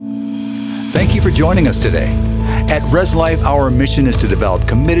Thank you for joining us today. At Res Life, our mission is to develop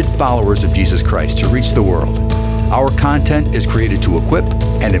committed followers of Jesus Christ to reach the world. Our content is created to equip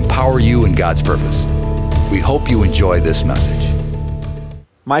and empower you in God's purpose. We hope you enjoy this message.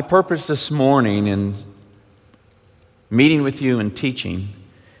 My purpose this morning in meeting with you and teaching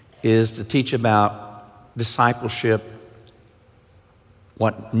is to teach about discipleship,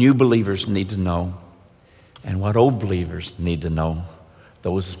 what new believers need to know, and what old believers need to know.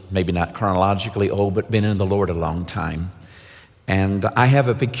 Those maybe not chronologically old, but been in the Lord a long time. And I have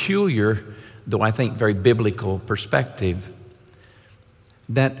a peculiar, though I think very biblical perspective,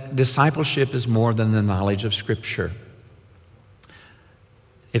 that discipleship is more than the knowledge of Scripture.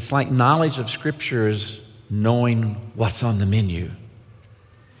 It's like knowledge of Scripture is knowing what's on the menu.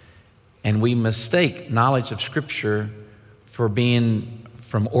 And we mistake knowledge of Scripture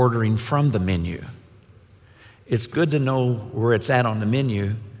from ordering from the menu. It's good to know where it's at on the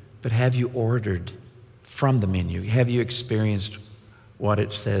menu, but have you ordered from the menu? Have you experienced what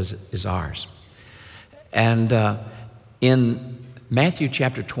it says is ours? And in Matthew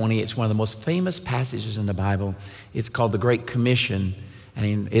chapter 20, it's one of the most famous passages in the Bible. It's called the Great Commission.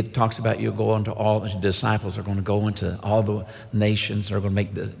 And it talks about you go into all the disciples are going to go into all the nations, are going to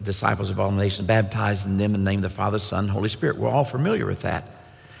make the disciples of all nations, baptizing them in the name of the Father, Son, Holy Spirit. We're all familiar with that.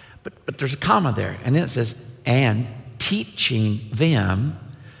 But there's a comma there. And then it says, and teaching them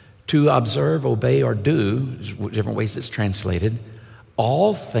to observe, obey, or do, different ways it's translated,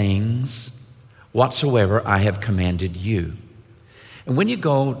 all things whatsoever I have commanded you. And when you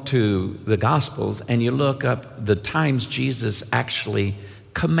go to the Gospels and you look up the times Jesus actually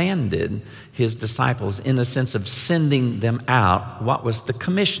commanded his disciples in the sense of sending them out, what was the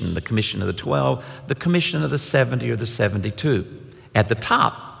commission? The commission of the 12, the commission of the 70 or the 72. At the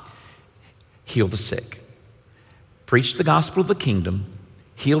top, heal the sick, preach the gospel of the kingdom,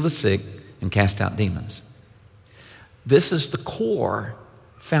 heal the sick, and cast out demons. This is the core,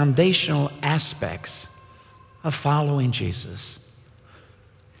 foundational aspects of following Jesus.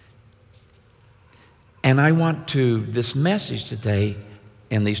 And I want to, this message today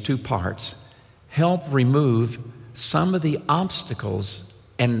in these two parts, help remove some of the obstacles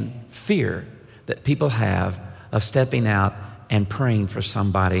and fear that people have of stepping out and praying for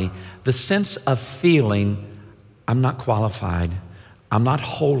somebody. The sense of feeling, I'm not qualified, I'm not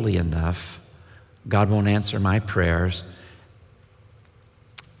holy enough, God won't answer my prayers.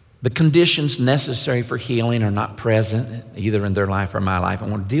 The conditions necessary for healing are not present, either in their life or my life. I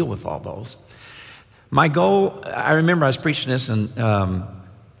want to deal with all those. My goal, I remember I was preaching this in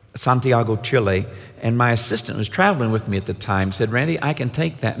Santiago, Chile, and my assistant who was traveling with me at the time said, Randy, I can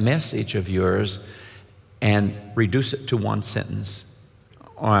take that message of yours and reduce it to one sentence.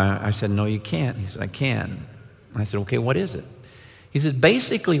 I said, no, you can't. He said, I can. I said, okay, what is it? He said,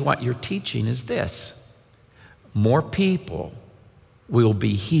 basically what you're teaching is this. More people will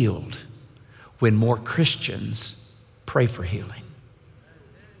be healed when more Christians pray for healing.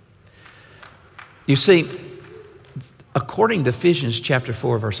 You see, according to Ephesians chapter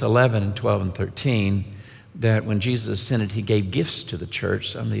 4, verse 11 and 12 and 13, that when Jesus ascended, he gave gifts to the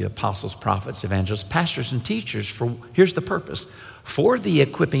church, some of the apostles, prophets, evangelists, pastors, and teachers for, here's the purpose, for the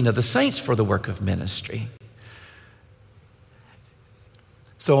equipping of the saints for the work of ministry.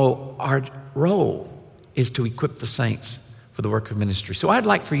 So our role is to equip the saints for the work of ministry. So I'd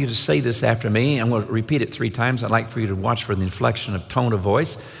like for you to say this after me. I'm going to repeat it 3 times. I'd like for you to watch for the inflection of tone of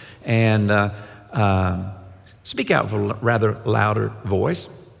voice and speak out with a rather louder voice.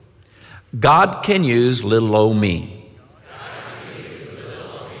 God can use little old me.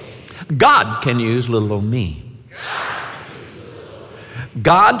 God can use little old me.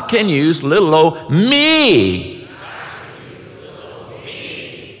 God can use little old me.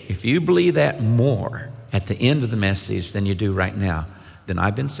 If you believe that more at the end of the message than you do right now, then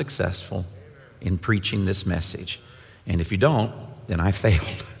I've been successful in preaching this message. And if you don't, then I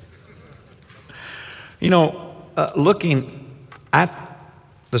failed. Looking at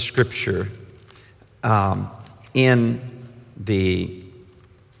the scripture in the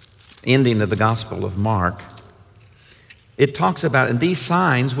ending of the Gospel of Mark, it talks about, and these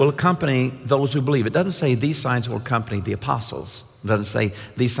signs will accompany those who believe. It doesn't say these signs will accompany the apostles. It doesn't say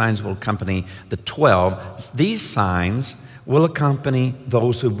these signs will accompany the 12. These signs will accompany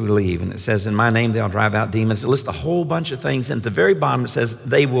those who believe. And it says, in my name they'll drive out demons. It lists a whole bunch of things. And at the very bottom it says,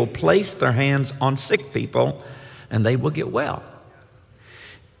 they will place their hands on sick people and they will get well.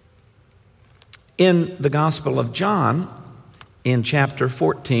 In the Gospel of John, in chapter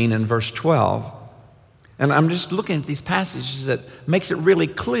 14 and verse 12, and I'm just looking at these passages that makes it really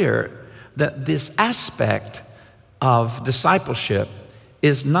clear that this aspect of discipleship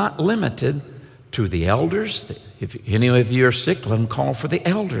is not limited to the elders. If any of you are sick, let them call for the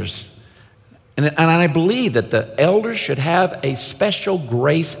elders. And I believe that the elders should have a special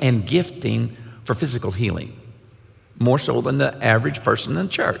grace and gifting for physical healing, more so than the average person in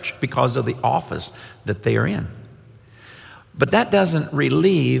church because of the office that they are in. But that doesn't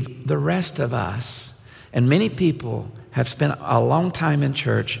relieve the rest of us. And many people have spent a long time in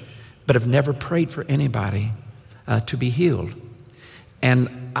church but have never prayed for anybody to be healed.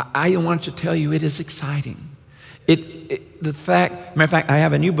 And I want to tell you, it is exciting. Matter of fact, I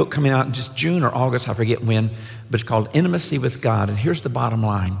have a new book coming out in just June or August, I forget when, but it's called Intimacy with God. And here's the bottom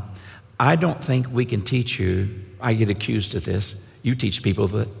line. I don't think we can teach you, I get accused of this, you teach people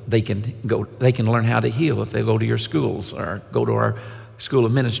that they can learn how to heal if they go to your schools or go to our school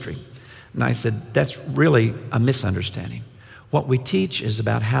of ministry. And I said, that's really a misunderstanding. What we teach is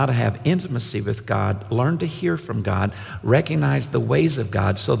about how to have intimacy with God, learn to hear from God, recognize the ways of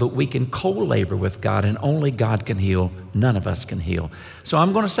God so that we can co-labor with God, and only God can heal. None of us can heal. So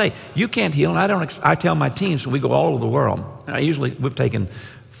I'm going to say, you can't heal, and I tell my teams when we go all over the world, we've taken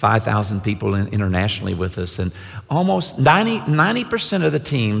 5,000 people internationally with us, and almost 90% of the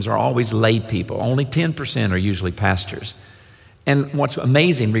teams are always lay people. Only 10% are usually pastors. And what's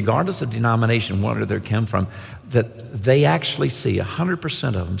amazing, regardless of denomination, where they come from, that they actually see, 100%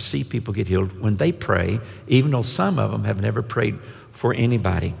 of them see people get healed when they pray, even though some of them have never prayed for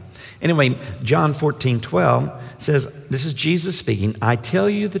anybody. Anyway, John 14:12 says, this is Jesus speaking, I tell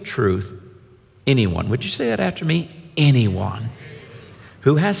you the truth, anyone, would you say that after me? Anyone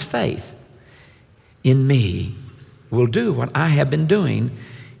who has faith in me will do what I have been doing.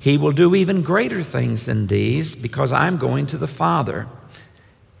 He will do even greater things than these because I'm going to the Father.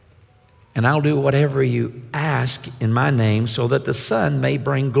 And I'll do whatever you ask in my name so that the Son may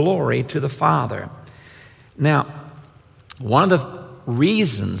bring glory to the Father. Now, one of the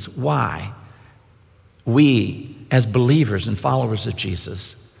reasons why we as believers and followers of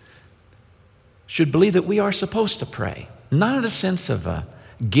Jesus should believe that we are supposed to pray, not in a sense of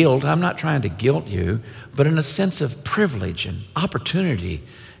guilt. I'm not trying to guilt you, but in a sense of privilege and opportunity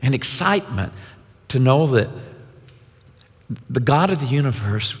and excitement to know that the God of the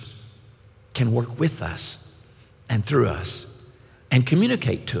universe can work with us and through us and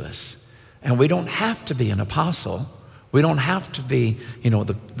communicate to us. And we don't have to be an apostle. We don't have to be,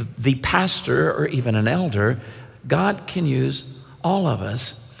 the pastor or even an elder. God can use all of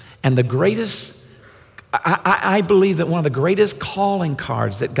us. And the greatest, I believe that one of the greatest calling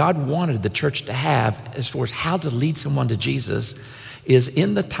cards that God wanted the church to have as far as how to lead someone to Jesus is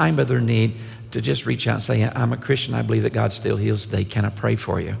in the time of their need to just reach out and say, I'm a Christian. I believe that God still heals today. Can I pray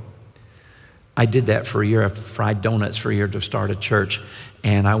for you? I did that for a year. I fried donuts for a year to start a church.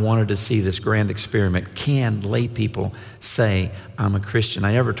 And I wanted to see this grand experiment. Can lay people say, I'm a Christian?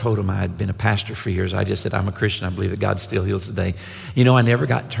 I never told them I had been a pastor for years. I just said, I'm a Christian. I believe that God still heals today. I never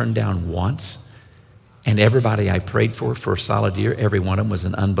got turned down once. And everybody I prayed for a solid year, every one of them was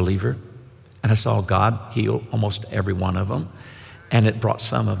an unbeliever. And I saw God heal almost every one of them. And it brought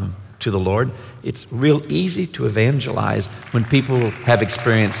some of them to the Lord. It's real easy to evangelize when people have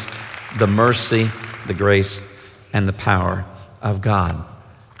experienced the mercy, the grace, and the power of God.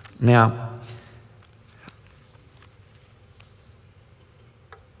 Now,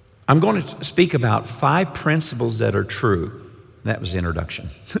 I'm going to speak about 5 principles that are true. That was the introduction.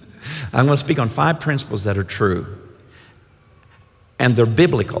 I'm going to speak on 5 principles that are true. And they're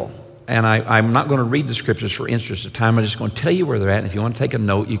biblical. And I'm not going to read the scriptures for interest of time. I'm just going to tell you where they're at. And if you want to take a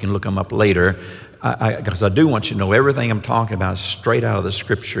note, you can look them up later. Because I do want you to know everything I'm talking about is straight out of the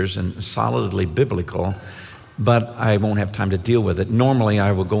scriptures and solidly biblical. But I won't have time to deal with it. Normally,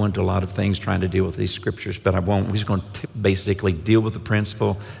 I will go into a lot of things trying to deal with these scriptures, but I won't. We're just going to basically deal with the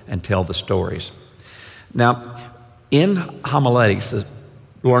principle and tell the stories. Now, in homiletics,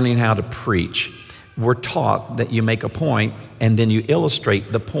 learning how to preach, we're taught that you make a point and then you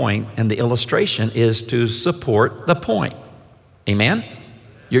illustrate the point, and the illustration is to support the point. Amen?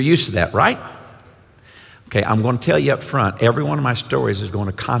 You're used to that, right? Okay, I'm going to tell you up front, every one of my stories is going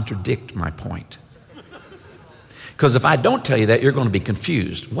to contradict my point. Because if I don't tell you that, you're going to be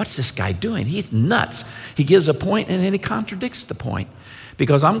confused. What's this guy doing? He's nuts. He gives a point and then he contradicts the point.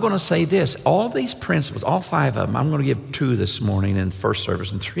 Because I'm going to say this, all these principles, all 5 of them, I'm going to give 2 this morning in the first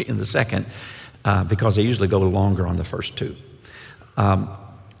service and 3 in the second, because they usually go longer on the first 2. That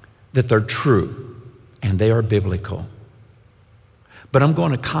they're true and they are biblical. But I'm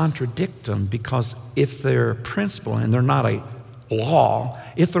going to contradict them because if they're a principle and they're not a law,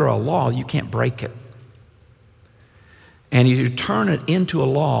 if they're a law, you can't break it. And you turn it into a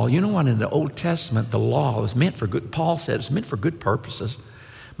law. You know what? In the Old Testament, the law was meant for good. Paul said it's meant for good purposes.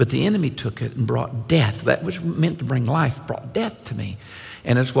 But the enemy took it and brought death. That which meant to bring life brought death to me.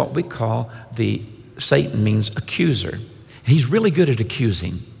 And it's what we call Satan means accuser. He's really good at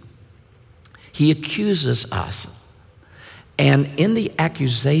accusing. He accuses us. And in the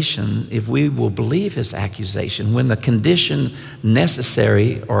accusation, if we will believe his accusation, when the condition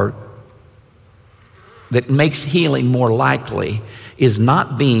necessary or that makes healing more likely is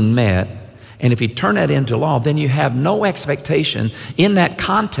not being met, and if you turn that into law, then you have no expectation in that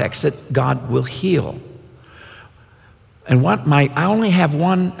context that God will heal. And I only have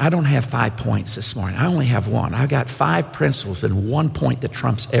one, I don't have 5 points this morning. I only have one. I got 5 principles and 1 point that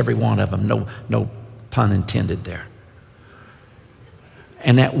trumps every one of them. No pun intended there.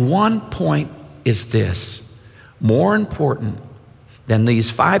 And that 1 point is this: more important than these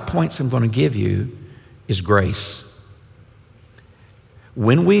 5 points I'm going to give you is grace.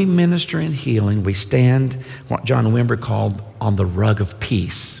 When we minister in healing, we stand, what John Wimber called, on the rug of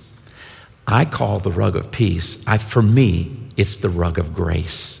peace. I call the rug of peace, for me, it's the rug of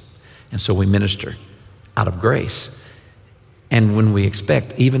grace. And so we minister out of grace. And when we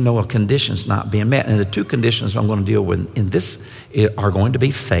expect, even though a condition's not being met, and the 2 conditions I'm going to deal with in this are going to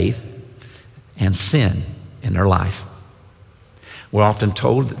be faith and sin in their life. We're often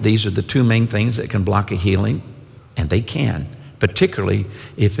told that these are the 2 main things that can block a healing, and they can, particularly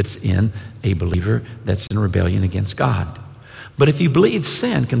if it's in a believer that's in rebellion against God. But if you believe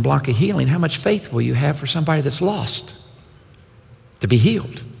sin can block a healing, how much faith will you have for somebody that's lost to be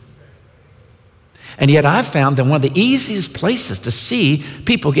healed? And yet I've found that one of the easiest places to see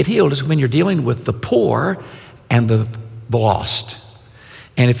people get healed is when you're dealing with the poor and the lost.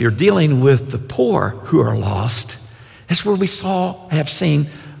 And if you're dealing with the poor who are lost, that's where we have seen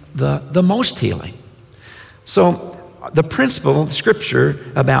the most healing. So the principle, the scripture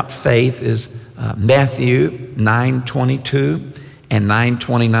about faith is Matthew 9:22 and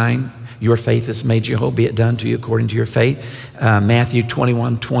 9:29. Your faith has made you whole, be it done to you according to your faith. Matthew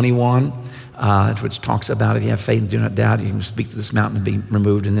 21:21, which talks about if you have faith and do not doubt, you can speak to this mountain and be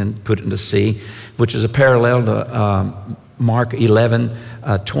removed and then put it in the sea, which is a parallel to Mark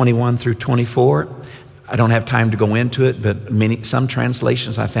 11:21 through 24. I don't have time to go into it, but some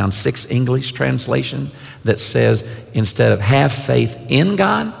translations, I found 6 English translation that says instead of have faith in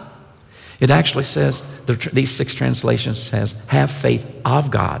God, it actually says, these 6 translations says have faith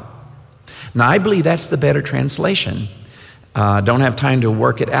of God. Now I believe that's the better translation. Don't have time to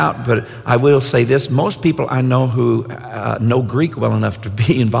work it out, but I will say this. Most people I know who know Greek well enough to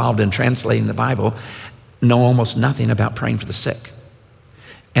be involved in translating the Bible know almost nothing about praying for the sick.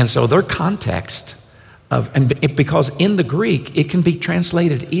 And so their context because in the Greek, it can be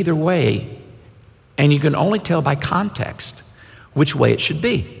translated either way, and you can only tell by context which way it should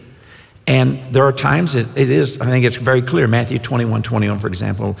be. And there are times I think it's very clear. Matthew 21:21, for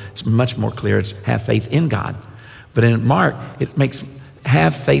example, it's much more clear. It's have faith in God. But in Mark, it makes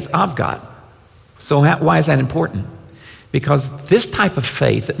have faith of God. So why is that important? Because this type of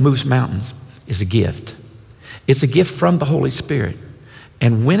faith that moves mountains is a gift. It's a gift from the Holy Spirit.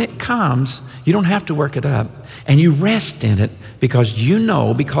 And when it comes, you don't have to work it up. And you rest in it because you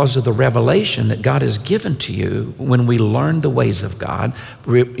know, because of the revelation that God has given to you when we learn the ways of God.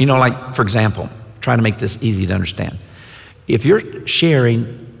 You know, like, for example, trying to make this easy to understand. If you're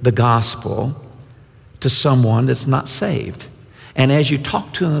sharing the gospel to someone that's not saved, and as you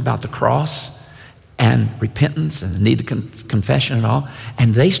talk to them about the cross and repentance and the need of confession and all,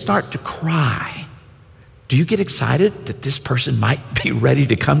 and they start to cry, do you get excited that this person might be ready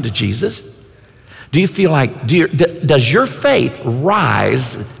to come to Jesus? Do you feel like, does your faith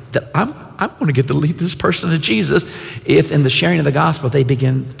rise that I'm going to get to lead this person to Jesus if in the sharing of the gospel they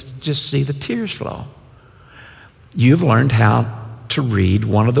begin to just see the tears flow? You've learned how to read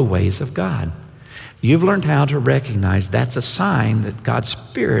one of the ways of God. You've learned how to recognize that's a sign that God's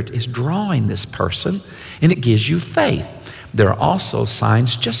Spirit is drawing this person, and it gives you faith. There are also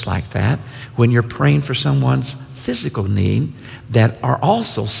signs just like that when you're praying for someone's physical need that are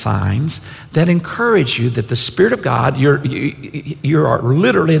also signs that encourage you that the Spirit of God, you are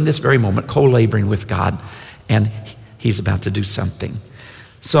literally in this very moment co-laboring with God, and He's about to do something.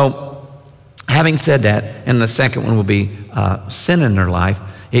 So having said that, and the second one will be sin in their life,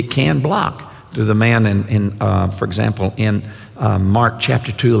 it can block. To the man for example, in Mark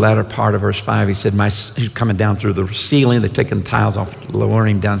chapter 2, the latter part of verse 5, he said, he's coming down through the ceiling, they're taking the tiles off,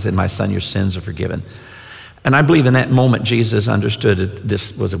 lowering him down, and said, my son, your sins are forgiven. And I believe in that moment, Jesus understood that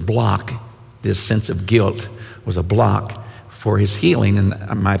this was a block. This sense of guilt was a block for his healing, in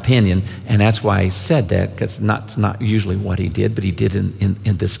my opinion. And that's why he said that, because it's not usually what he did, but he did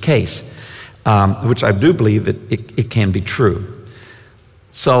in this case, which I do believe that it can be true.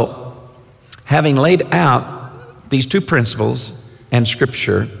 So, having laid out these two principles and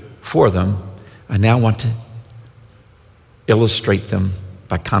Scripture for them, I now want to illustrate them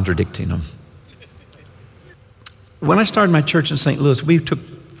by contradicting them. When I started my church in St. Louis,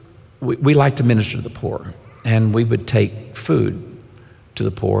 we liked to minister to the poor, and we would take food to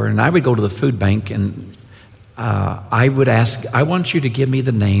the poor, and I would go to the food bank, and I would ask, I want you to give me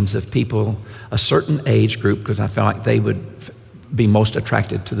the names of people, a certain age group, because I felt like they would be most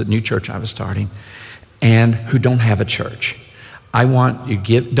attracted to the new church I was starting, and who don't have a church. I want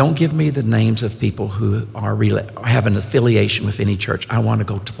you don't give me the names of people who have an affiliation with any church. I want to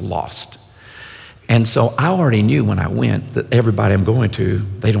go to the lost. And so I already knew when I went that everybody I'm going to,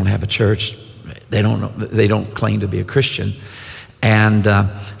 they don't have a church. They don't claim to be a Christian. And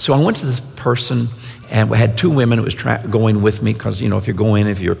so I went to this person, and we had two women who was going with me, because,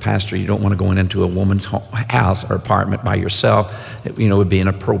 if you're a pastor, you don't want to go into a woman's house or apartment by yourself. It would be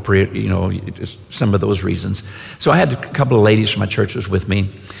inappropriate, some of those reasons. So I had a couple of ladies from my church was with me,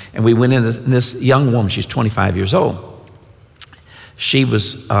 and we went in. This young woman, she's 25 years old. She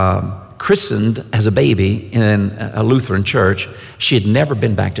was christened as a baby in a Lutheran church. She had never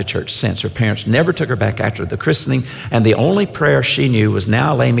been back to church since. Her parents never took her back after the christening, and the only prayer she knew was,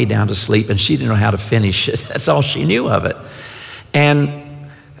 "Now lay me down to sleep," and she didn't know how to finish it. That's all she knew of it. And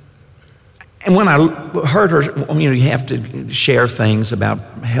when I heard her, you have to share things about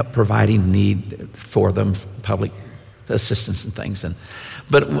help providing need for them, public assistance and things.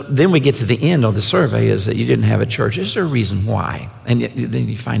 But then we get to the end of the survey is that you didn't have a church. Is there a reason why? And then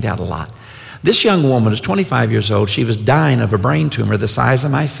you find out a lot. This young woman is 25 years old. She was dying of a brain tumor the size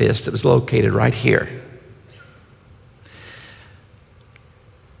of my fist that was located right here.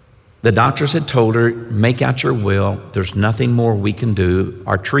 The doctors had told her, make out your will. There's nothing more we can do.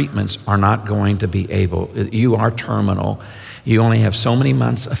 Our treatments are not going to be able. You are terminal. You only have so many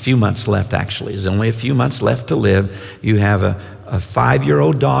months, a few months left actually. There's only a few months left to live. You have a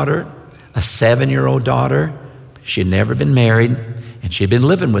 5-year-old daughter, a 7-year-old daughter. She had never been married, and she had been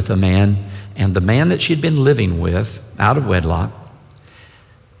living with a man. And the man that she'd been living with, out of wedlock,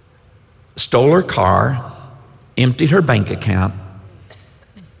 stole her car, emptied her bank account,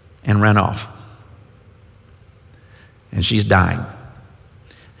 and ran off. And she's dying.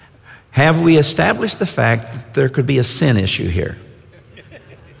 Have we established the fact that there could be a sin issue here?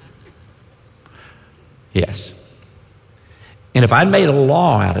 Yes. And if I'd made a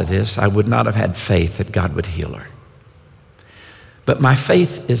law out of this, I would not have had faith that God would heal her. But my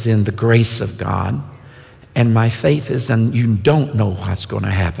faith is in the grace of God, and my faith is in you don't know what's going to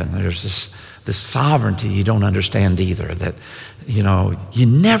happen. There's this sovereignty you don't understand either, that, you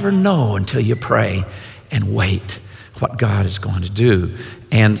never know until you pray and wait what God is going to do.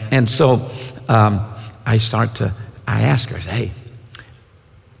 And so I ask her, hey,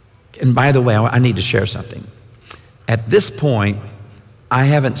 and by the way, I need to share something. At this point, I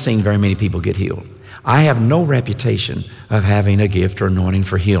haven't seen very many people get healed. I have no reputation of having a gift or anointing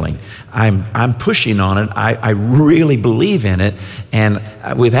for healing. I'm pushing on it. I really believe in it. And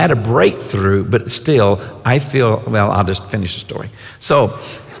we've had a breakthrough, but still, I feel, I'll just finish the story. So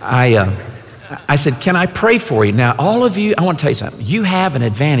I said, can I pray for you? Now, all of you, I want to tell you something. You have an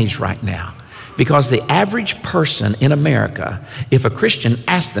advantage right now, because the average person in America, if a Christian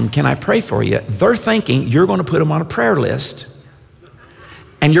asks them, can I pray for you? They're thinking you're going to put them on a prayer list,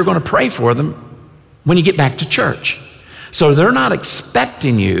 and you're going to pray for them when you get back to church. So they're not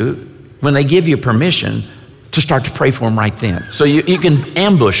expecting you, when they give you permission, to start to pray for them right then. So you can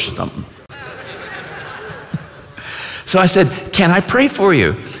ambush them. So I said, can I pray for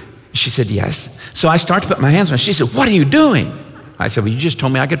you? She said, yes. So I start to put my hands on her. She said, what are you doing? I said, well, you just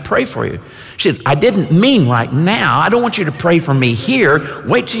told me I could pray for you. She said, I didn't mean right now. I don't want you to pray for me here.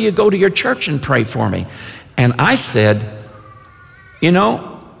 Wait till you go to your church and pray for me. And I said,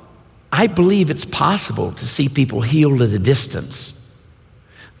 I believe it's possible to see people healed at a distance.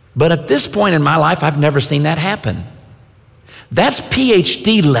 But at this point in my life, I've never seen that happen. That's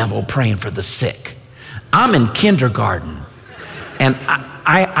PhD level praying for the sick. I'm in kindergarten. And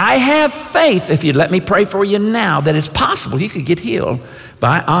I have faith, if you'd let me pray for you now, that it's possible you could get healed. But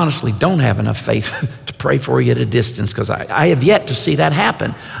I honestly don't have enough faith to pray for you at a distance, because I have yet to see that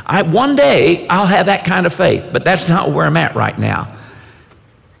happen. One day, I'll have that kind of faith, but that's not where I'm at right now.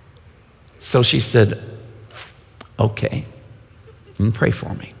 So she said, okay, you can pray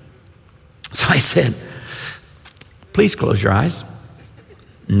for me. So I said, please close your eyes.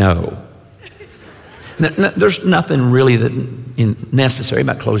 No. There's nothing really necessary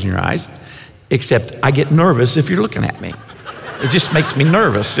about closing your eyes, except I get nervous if you're looking at me. It just makes me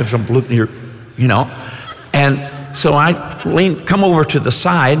nervous if I'm looking at you, And so I come over to the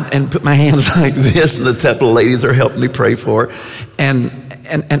side and put my hands like this, and the couple of ladies are helping me pray for her.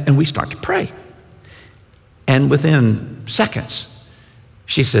 And we start to pray. And within seconds,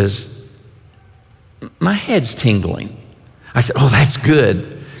 she says, my head's tingling. I said, oh, that's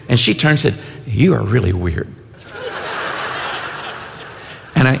good. And she turned and said, you are really weird.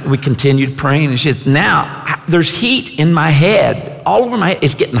 And we continued praying, and she said, now there's heat in my head, all over my head.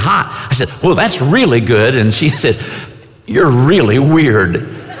 It's getting hot. I said, well, that's really good. And she said, you're really weird.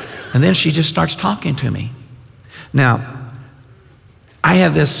 And then she just starts talking to me. Now, I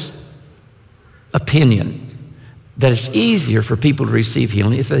have this opinion that it's easier for people to receive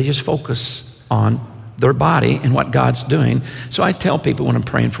healing if they just focus on their body and what God's doing. So I tell people when I'm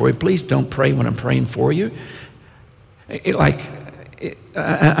praying for you, please don't pray when I'm praying for you.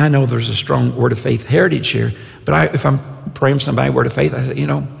 I know there's a strong word of faith heritage here, but if I'm praying for somebody, word of faith, I say,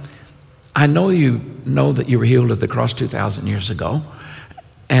 I know you know that you were healed at the cross 2,000 years ago,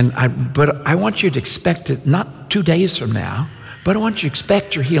 but I want you to expect it not 2 days from now, but I want you to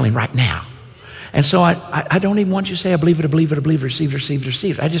expect your healing right now. And so I don't even want you to say, I believe it, I believe it, I believe it, receive it, receive it,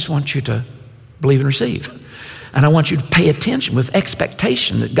 receive it. I just want you to believe and receive. And I want you to pay attention with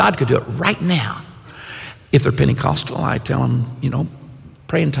expectation that God could do it right now. If they're Pentecostal, I tell them,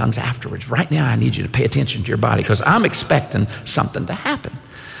 pray in tongues afterwards. Right now, I need you to pay attention to your body because I'm expecting something to happen.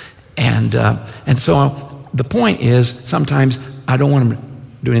 And so the point is, sometimes I don't want them to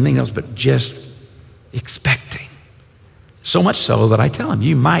do anything else but just expecting. So much so that I tell them,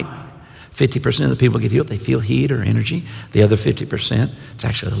 50% of the people get healed, they feel heat or energy. The other 50%, it's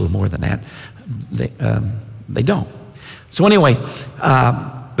actually a little more than that, they don't. So anyway,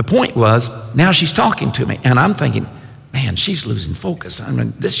 the point was, now she's talking to me, and I'm thinking, man, she's losing focus.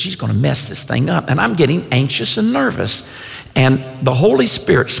 She's going to mess this thing up. And I'm getting anxious and nervous. And the Holy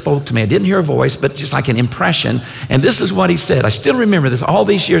Spirit spoke to me. I didn't hear a voice, but just like an impression. And this is what he said. I still remember this all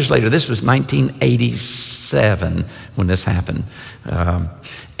these years later. This was 1987 when this happened.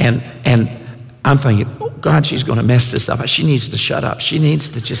 And I'm thinking, oh, God, she's going to mess this up. She needs to shut up. She needs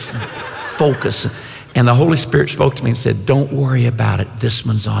to just focus. And the Holy Spirit spoke to me and said, don't worry about it. This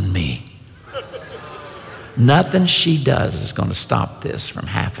one's on me. Nothing she does is going to stop this from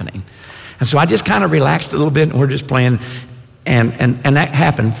happening. And so I just kind of relaxed a little bit, and we're just playing. And that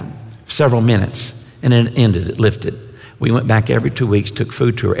happened for several minutes, and then it ended, it lifted. We went back every 2 weeks, took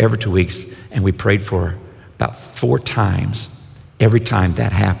food to her every 2 weeks, and we prayed for her about 4 times every time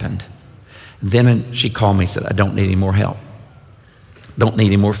that happened. And then she called me and said, I don't need any more help. Don't need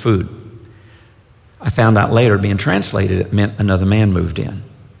any more food. I found out later, being translated, it meant another man moved in.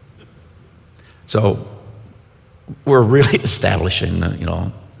 So we're really establishing,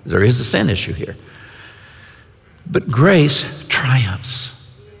 there is a sin issue here. But grace triumphs.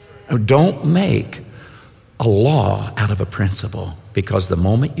 Don't make a law out of a principle, because the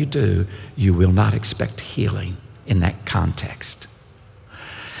moment you do, you will not expect healing in that context.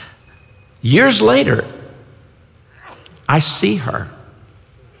 Years later, I see her.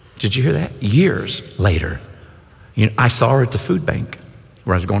 Did you hear that? Years later. I saw her at the food bank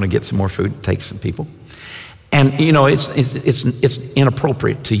where I was going to get some more food, take some people. And it's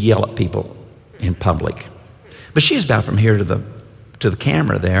inappropriate to yell at people in public. But she was about from here to the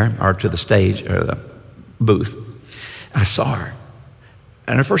camera there, or to the stage, or the booth. I saw her.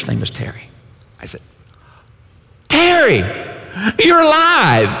 And her first name was Terry. I said, Terry, you're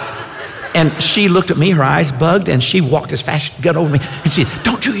alive. And she looked at me, her eyes bugged, and she walked as fast as she got over me. And she said,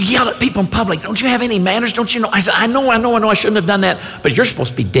 don't you yell at people in public. Don't you have any manners? Don't you know? I said, I know, I shouldn't have done that. But you're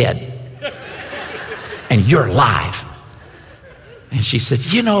supposed to be dead. And you're alive. And she said,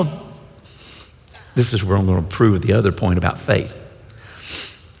 this is where I'm going to prove the other point about faith.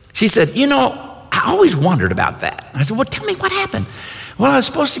 She said, I always wondered about that. I said, well, tell me what happened. Well, I was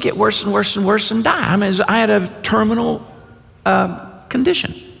supposed to get worse and worse and worse and die. I had a terminal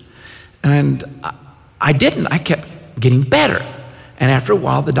condition. And I didn't. I kept getting better. And after a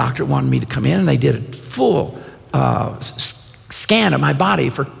while, the doctor wanted me to come in, and they did a full scan of my body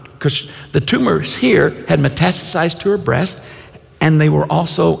because the tumors here had metastasized to her breast, and they were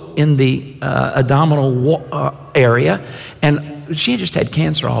also in the abdominal area, and she just had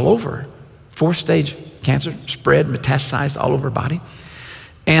cancer all over. 4th stage cancer, spread, metastasized all over her body.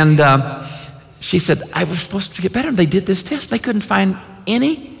 And she said, I was supposed to get better. They did this test. They couldn't find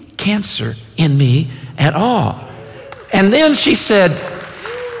any cancer in me at all. And then she said,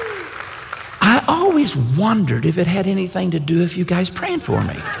 I always wondered if it had anything to do with you guys praying for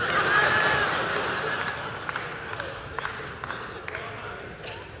me.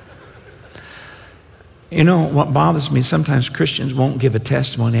 What bothers me, sometimes Christians won't give a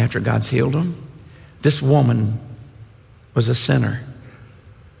testimony after God's healed them. This woman was a sinner.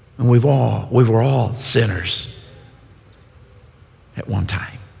 And we were all sinners at one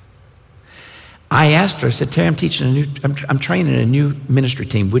time. I asked her, I said, Terry, I'm training a new ministry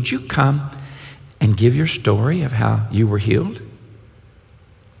team. Would you come and give your story of how you were healed?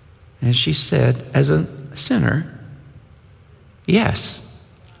 And she said, as a sinner, yes.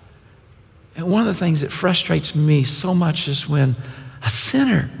 And one of the things that frustrates me so much is when a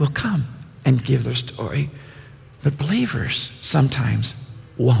sinner will come and give their story, but believers sometimes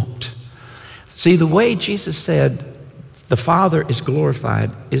won't. See, the way Jesus said the Father is glorified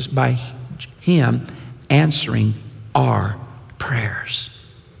is by Him answering our prayers.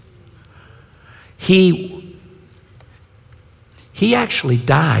 He actually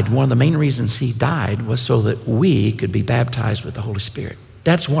died. One of the main reasons He died was so that we could be baptized with the Holy Spirit.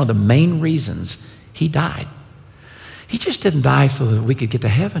 That's one of the main reasons He died. He just didn't die so that we could get to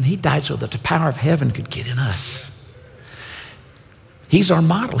heaven. He died so that the power of heaven could get in us. He's our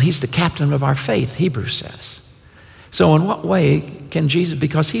model. He's the captain of our faith, Hebrews says. So in what way can Jesus,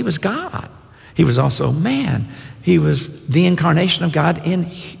 because He was God, He was also man. He was the incarnation of God in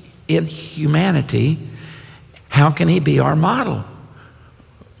humanity. How can He be our model?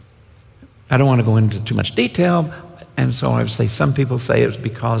 I don't want to go into too much detail. And so I would say some people say it was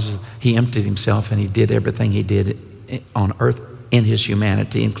because He emptied Himself and He did everything He did on earth in His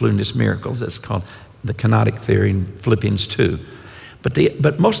humanity, including His miracles. That's called the kenotic theory in Philippians 2.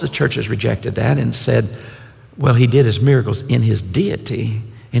 But most of the churches rejected that and said, well, He did His miracles in His deity,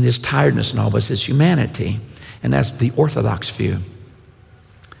 in His tiredness and all, was His humanity. And that's the Orthodox view.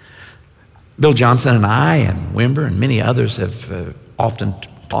 Bill Johnson and I and Wimber and many others have often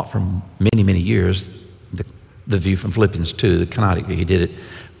taught for many, many years the view from Philippians 2, the kenotic view. He did it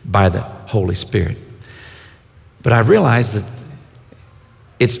by the Holy Spirit. But I realized that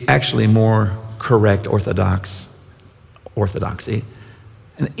it's actually more correct orthodoxy.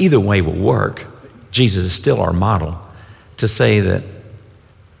 And either way will work. Jesus is still our model to say that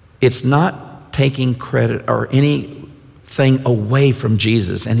it's not taking credit or anything away from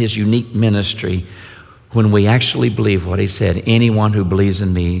Jesus and His unique ministry when we actually believe what He said. Anyone who believes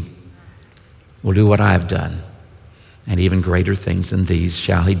in me will do what I have done, and even greater things than these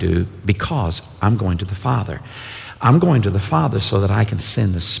shall he do, because I'm going to the Father. I'm going to the Father so that I can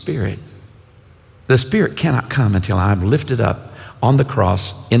send the Spirit. The Spirit cannot come until I'm lifted up on the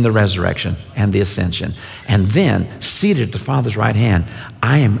cross in the resurrection and the ascension. And then, seated at the Father's right hand,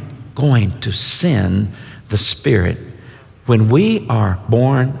 I am going to send the Spirit. When we are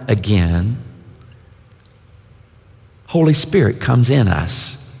born again, Holy Spirit comes in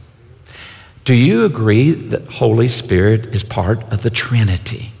us. Do you agree that Holy Spirit is part of the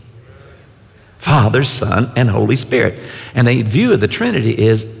Trinity? Father, Son, and Holy Spirit. And the view of the Trinity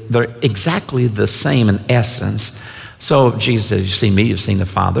is they're exactly the same in essence. So Jesus says, you've seen me, you've seen the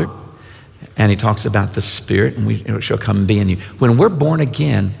Father. And He talks about the Spirit, and it shall come and be in you. When we're born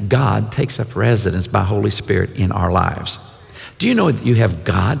again, God takes up residence by Holy Spirit in our lives. Do you know that you have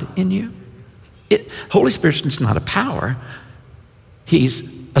God in you? Holy Spirit's not a power.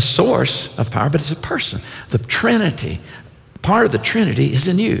 He's a source of power, but it's a person. The Trinity, part of the Trinity is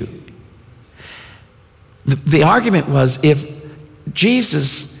in you. The argument was if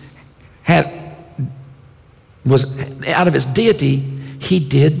Jesus was out of His deity, He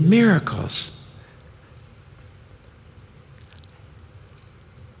did miracles.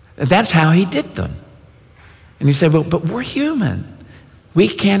 That's how He did them. And you say, well, but we're human. We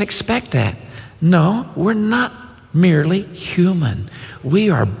can't expect that. No, we're not merely human.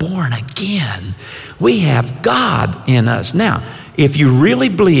 We are born again. We have God in us. Now, if you really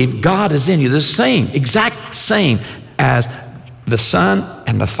believe God is in you, the exact same as the Son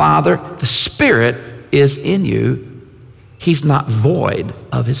and the Father, the Spirit is in you. He's not void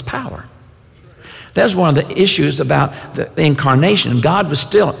of His power. That's one of the issues about the incarnation. God was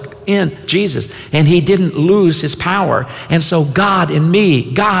still in Jesus, and He didn't lose His power. And so God in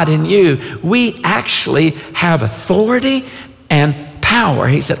me, God in you, we actually have authority and power.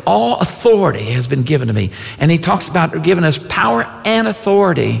 He said, all authority has been given to me. And He talks about giving us power and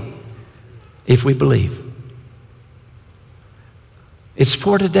authority if we believe. It's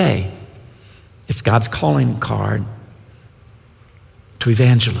for today. It's God's calling card to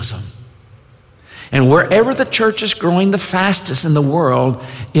evangelism. And wherever the church is growing the fastest in the world,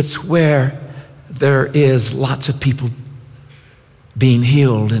 it's where there is lots of people being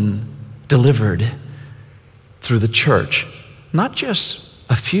healed and delivered through the church. Not just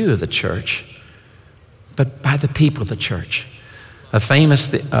a few of the church, but by the people of the church. A famous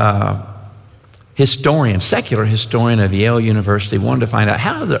historian, secular historian of Yale University, wanted to find out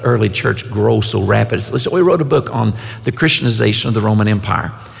how did the early church grow so rapidly. So he wrote a book on the Christianization of the Roman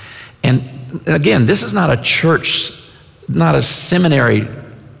Empire. And again, this is not a church, not a seminary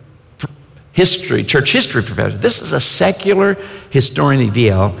church history professor. This is a secular historian of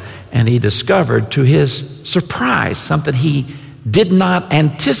Yale, and he discovered, to his surprise, something he did not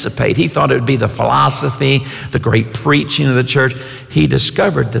anticipate. He thought it would be the philosophy, the great preaching of the church. He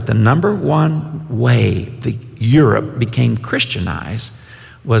discovered that the number one way Europe became Christianized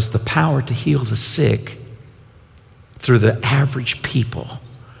was the power to heal the sick through the average people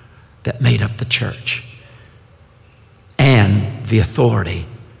that made up the church, and the authority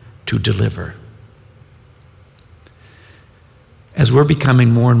to deliver. As we're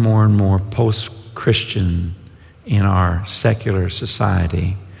becoming more and more and more post-Christian in our secular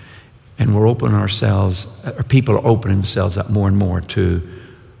society, and we're opening ourselves, or people are opening themselves up more and more to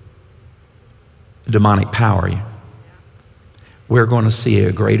demonic power, we're going to see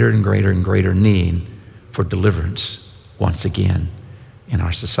a greater and greater and greater need for deliverance once again in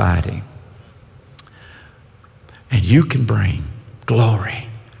our society. And you can bring glory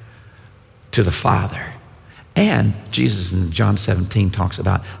to the Father. And Jesus in John 17 talks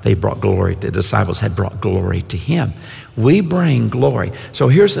about they brought glory, the disciples had brought glory to him. We bring glory. So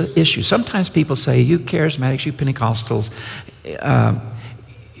here's the issue. Sometimes people say, you charismatics, you Pentecostals,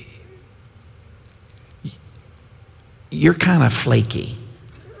 you're kind of flaky.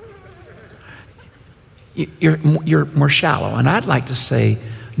 You're more shallow. And I'd like to say,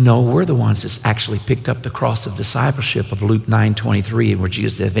 no, we're the ones that's actually picked up the cross of discipleship of Luke 9:23, where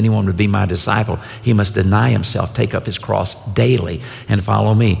Jesus said, if anyone would be my disciple, he must deny himself, take up his cross daily, and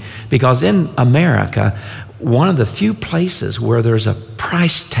follow me. Because in America, one of the few places where there's a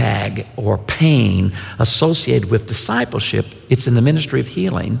price tag or pain associated with discipleship, it's in the ministry of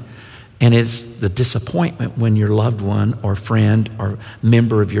healing. And it's the disappointment when your loved one or friend or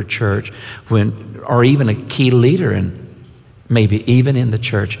member of your church, or even a key leader and maybe even in the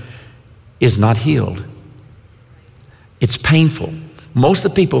church, is not healed. It's painful. Most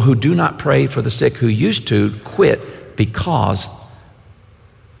of the people who do not pray for the sick who used to quit because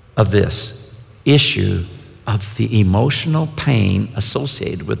of this issue of the emotional pain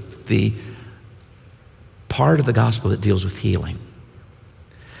associated with the part of the gospel that deals with healing.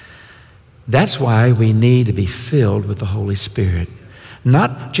 That's why we need to be filled with the Holy Spirit.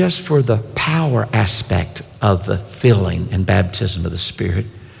 Not just for the power aspect of the filling and baptism of the Spirit,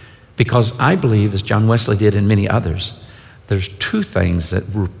 because I believe, as John Wesley did and many others, there's two things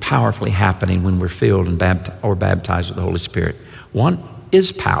that were powerfully happening when we're filled and baptized with the Holy Spirit. One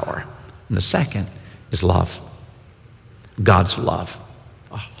is power, and the second is love. God's love,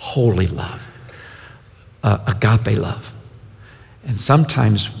 a holy love, agape love. And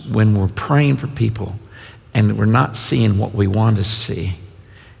sometimes when we're praying for people and we're not seeing what we want to see,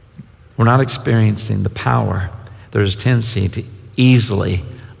 we're not experiencing the power, there's a tendency to easily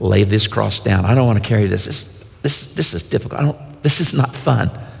lay this cross down. I don't want to carry this. This is difficult. This is not fun.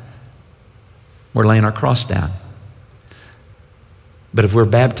 We're laying our cross down. But if we're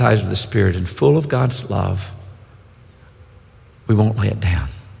baptized with the Spirit and full of God's love, we won't lay it down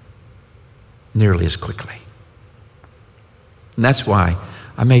nearly as quickly. And that's why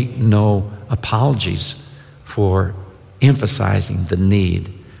I make no apologies for emphasizing the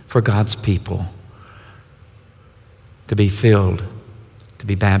need for God's people to be filled, to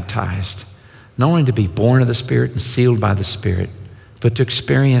be baptized, not only to be born of the Spirit and sealed by the Spirit, but to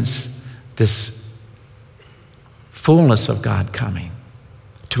experience this fullness of God coming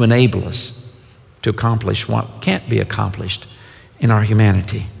to enable us to accomplish what can't be accomplished in our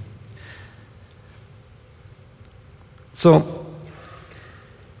humanity. So,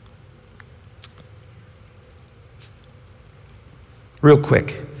 real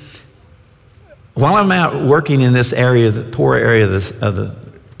quick, while I'm out working in this area, the poor area of the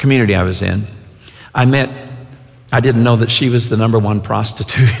community I was in, I didn't know that she was the number one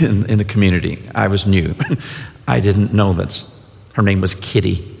prostitute in the community. I was new. I didn't know that her name was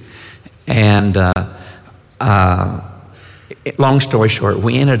Kitty. And long story short,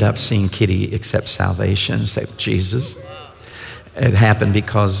 we ended up seeing Kitty accept salvation, say Jesus. It happened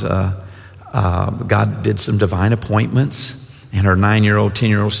because God did some divine appointments. And her 9-year-old,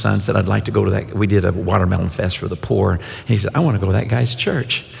 10-year-old son said, I'd like to go to that. We did a watermelon fest for the poor. And he said, I want to go to that guy's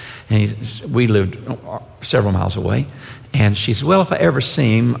church. And we lived several miles away. And she said, well, if I ever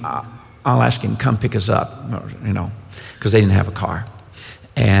see him, I'll ask him to come pick us up, because they didn't have a car.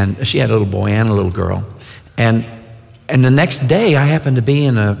 And she had a little boy and a little girl. And the next day, I happened to be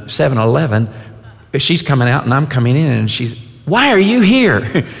in a 7-Eleven. She's coming out and I'm coming in, and she's, why are you here?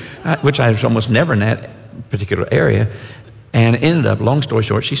 which I was almost never in that particular area. And it ended up, long story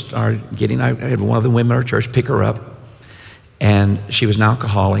short, she started I had one of the women in our church pick her up, and she was an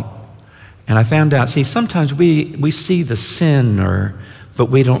alcoholic. And I found out, see, sometimes we see the sinner, but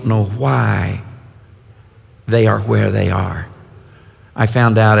we don't know why they are where they are. I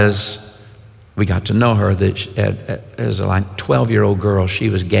found out as we got to know her that as a 12-year-old girl, she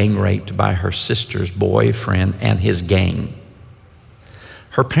was gang raped by her sister's boyfriend and his gang.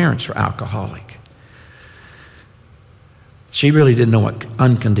 Her parents were alcoholic. She really didn't know what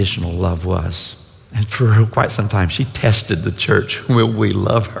unconditional love was. And for quite some time, she tested the church. Will we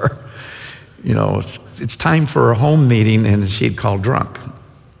love her? You know, it's time for a home meeting, and she'd call drunk.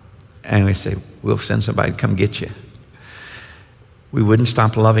 And we say, we'll send somebody to come get you. We wouldn't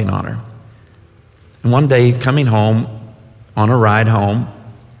stop loving on her. And one day, coming home, on a ride home,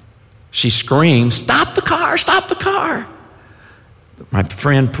 she screamed, "Stop the car, stop the car." My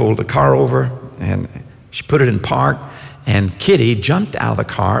friend pulled the car over, and she put it in park, and Kitty jumped out of the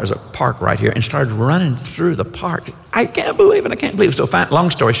car. There's a park right here, and started running through the park. I can't believe it, I can't believe it. So long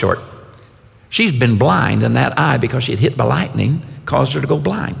story short, she's been blind in that eye because she had hit by lightning, caused her to go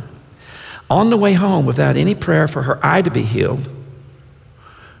blind. On the way home, without any prayer for her eye to be healed,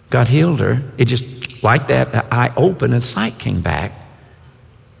 God healed her. It just, like that, the eye opened and sight came back.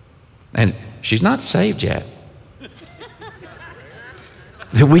 And she's not saved yet.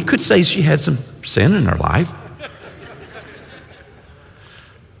 We could say she had some sin in her life.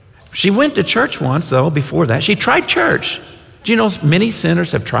 She went to church once, though, before that. She tried church. Do you know many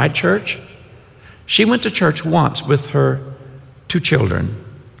sinners have tried church? She went to church once with her 2 children,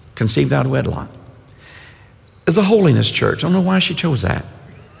 conceived out of wedlock. It's a holiness church. I don't know why she chose that.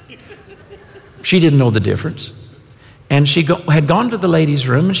 She didn't know the difference. And she had gone to the ladies'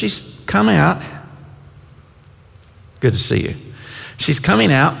 room, and she's come out. Good to see you. She's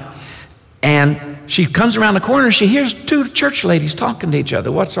coming out, and she comes around the corner, and she hears 2 church ladies talking to each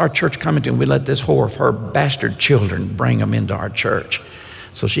other. What's our church coming to? And we let this whore of her bastard children bring them into our church.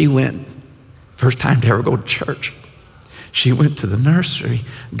 So she went, first time to ever go to church. She went to the nursery,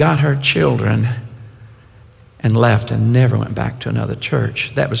 got her children, and left and never went back to another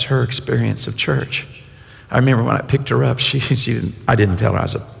church. That was her experience of church. I remember when I picked her up, I didn't tell her I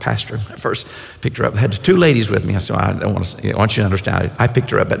was a pastor. I first picked her up. I had 2 ladies with me. I said, I want you to understand. I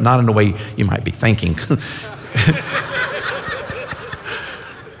picked her up, but not in the way you might be thinking.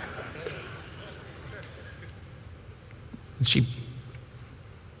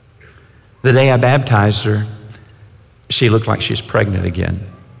 The day I baptized her, she looked like she was pregnant again,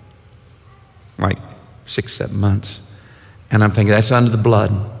 like 6-7 months. And I'm thinking, that's under the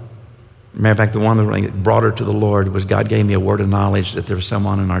blood. Matter of fact, the one that brought her to the Lord was God gave me a word of knowledge that there was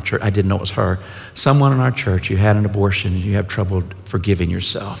someone in our church. I didn't know it was her. Someone in our church, you had an abortion, you have trouble forgiving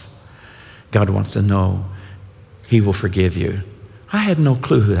yourself. God wants to know He will forgive you. I had no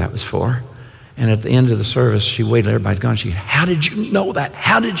clue who that was for. And at the end of the service, she waited, everybody's gone. She said, "How did you know that?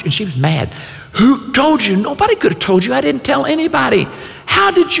 How did you?" And she was mad. "Who told you?" "Nobody could have told you. I didn't tell anybody."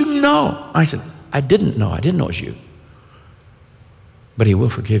 "How did you know?" I said, I didn't know it was you. But He will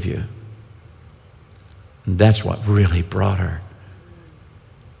forgive you. And that's what really brought her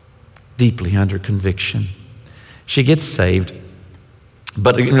deeply under conviction. She gets saved.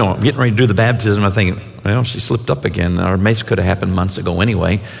 But, I'm getting ready to do the baptism. I'm thinking, she slipped up again. Or this could have happened months ago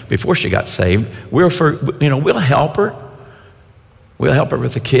anyway, before she got saved. We'll help her. We'll help her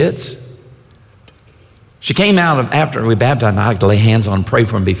with the kids. She came out after we baptized, and I like to lay hands on, pray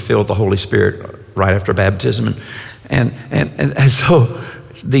for her, and be filled with the Holy Spirit right after baptism. And so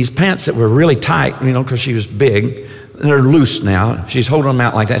these pants that were really tight, because she was big, they're loose now. She's holding them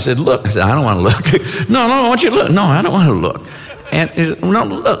out like that. I said, "Look." I said, "I don't want to look." "No, I want you to look." "No, I don't want to look." And no,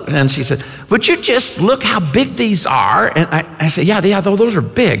 look. And she said, "Would you just look how big these are?" And I said, yeah, those are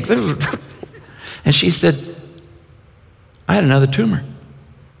big. And she said, "I had another tumor.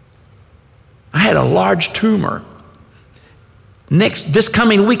 I had a large tumor. This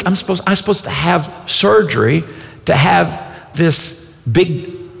coming week, I'm supposed to have surgery to have this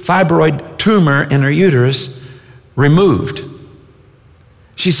big fibroid tumor in her uterus removed."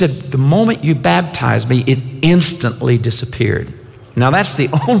 She said, "The moment you baptized me, it instantly disappeared." Now, that's the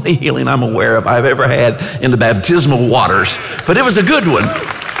only healing I'm aware of I've ever had in the baptismal waters, but it was a good one.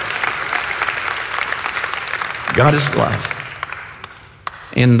 God is love.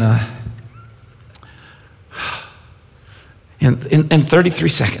 In 33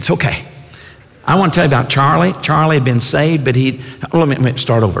 seconds, okay. I want to tell you about Charlie. Charlie had been saved, but let me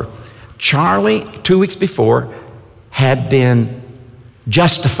start over. Charlie, 2 weeks before, had been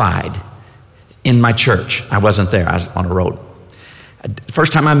justified in my church. I wasn't there. I was on the road.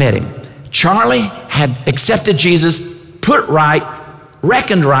 First time I met him, Charlie had accepted Jesus, put right,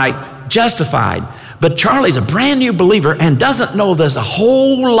 reckoned right, justified. But Charlie's a brand new believer and doesn't know there's a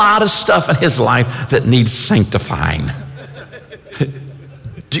whole lot of stuff in his life that needs sanctifying.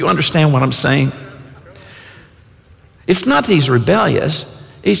 Do you understand what I'm saying? It's not that he's rebellious,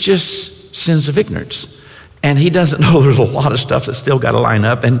 it's just sins of ignorance. And he doesn't know there's a lot of stuff that's still got to line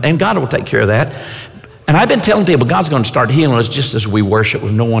up, and God will take care of that. And I've been telling people God's going to start healing us just as we worship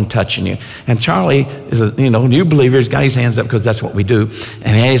with no one touching you. And Charlie is a new believer. He's got his hands up because that's what we do.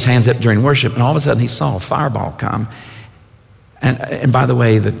 And he had his hands up during worship, and all of a sudden he saw a fireball come. And by the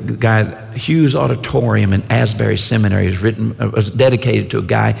way, the guy, Hughes Auditorium in Asbury Seminary was dedicated to a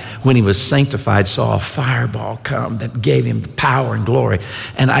guy when he was sanctified, saw a fireball come that gave him power and glory.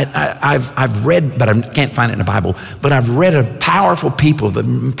 And I've read, but I can't find it in the Bible, but I've read of powerful people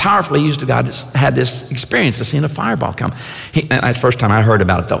that powerfully used to God had this experience of seeing a fireball come. And that's the first time I heard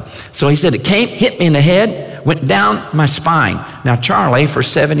about it though. So he said, it came, hit me in the head, went down my spine. Now Charlie, for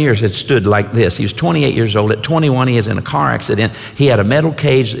 7 years, had stood like this. He was 28 years old. At 21, he was in a car accident. He had a metal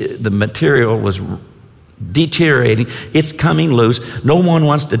cage. The material was deteriorating. It's coming loose. No one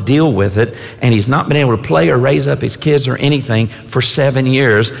wants to deal with it. And he's not been able to play or raise up his kids or anything for 7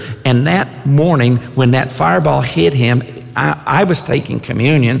 years. And that morning, when that fireball hit him, I was taking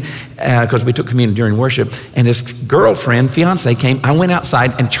communion because we took communion during worship, and his girlfriend, fiance, came. I went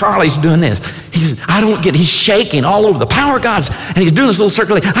outside, and Charlie's doing this. He says, I don't get it. He's shaking all over. The power of God's, and he's doing this little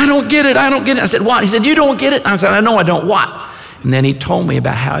circle. I don't get it. I don't get it. I said, what? He said, you don't get it? I said, I know I don't. What? And then he told me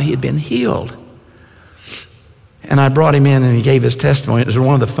about how he had been healed. And I brought him in, and he gave his testimony. It was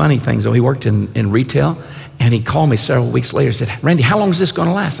one of the funny things, though. He worked in retail, and he called me several weeks later and said, Randy, how long is this going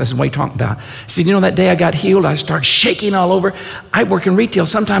to last? I said, what are you talking about? He said, that day I got healed, I started shaking all over. I work in retail.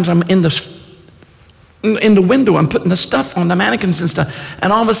 Sometimes I'm in the window, I'm putting the stuff on the mannequins and stuff,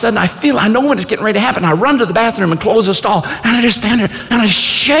 and all of a sudden I know when it's getting ready to happen. I run to the bathroom and close the stall, and I just stand there, and I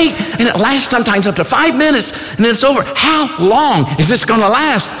shake, and it lasts sometimes up to 5 minutes, and then it's over. How long is this going to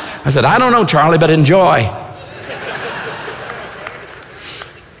last? I said, I don't know, Charlie, but enjoy.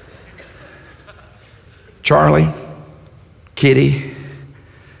 Charlie, Kitty,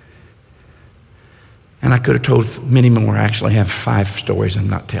 and I could have told many more. I actually have 5 stories I'm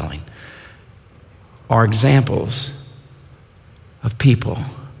not telling, are examples of people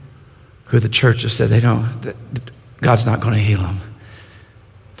who the church has said God's not going to heal them.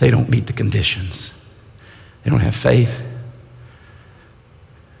 They don't meet the conditions. They don't have faith.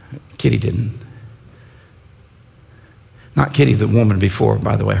 Kitty didn't. Not Kitty, the woman before,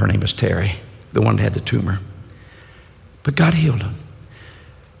 by the way, her name was Terry, the one that had the tumor. But God healed him.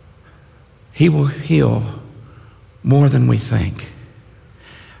 He will heal more than we think.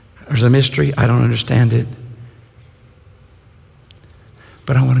 There's a mystery. I don't understand it.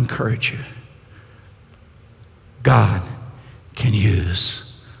 But I want to encourage you. God can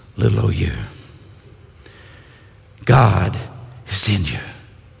use little old you. God is in you.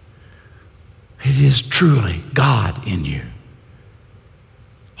 It is truly God in you.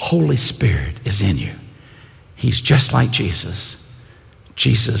 Holy Spirit is in you. He's just like Jesus.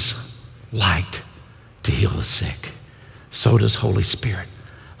 Jesus liked to heal the sick. So does Holy Spirit.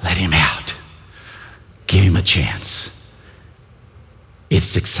 Let him out. Give him a chance.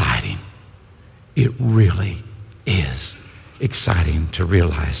 It's exciting. It really is exciting to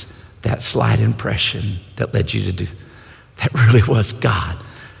realize that slight impression that led you to do, that really was God.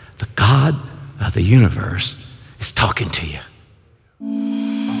 The God of the universe is talking to you.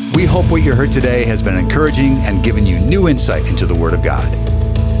 We hope what you heard today has been encouraging and given you new insight into the Word of God.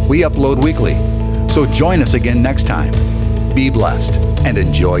 We upload weekly, so join us again next time. Be blessed and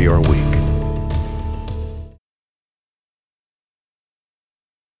enjoy your week.